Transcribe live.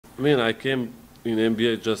I mean, I came in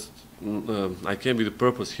NBA just, I came with the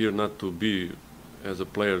purpose here not to be as a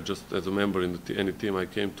player, just as a member in any team. I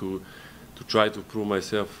came to try to prove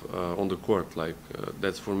myself on the court. Like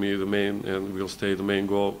that's for me the main, and will stay the main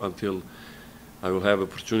goal until I will have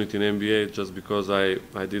opportunity in NBA. Just because I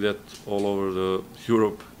did that all over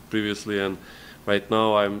Europe previously, and right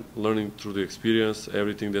now I'm learning through the experience.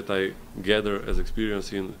 Everything that I gather as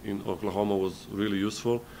experience in Oklahoma was really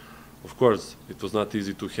useful. Of course, it was not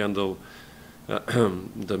easy to handle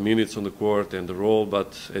the minutes on the court and the role,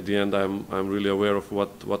 but at the end I'm really aware of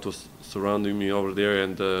what was surrounding me over there,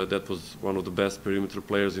 and that was one of the best perimeter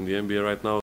players in the NBA right now.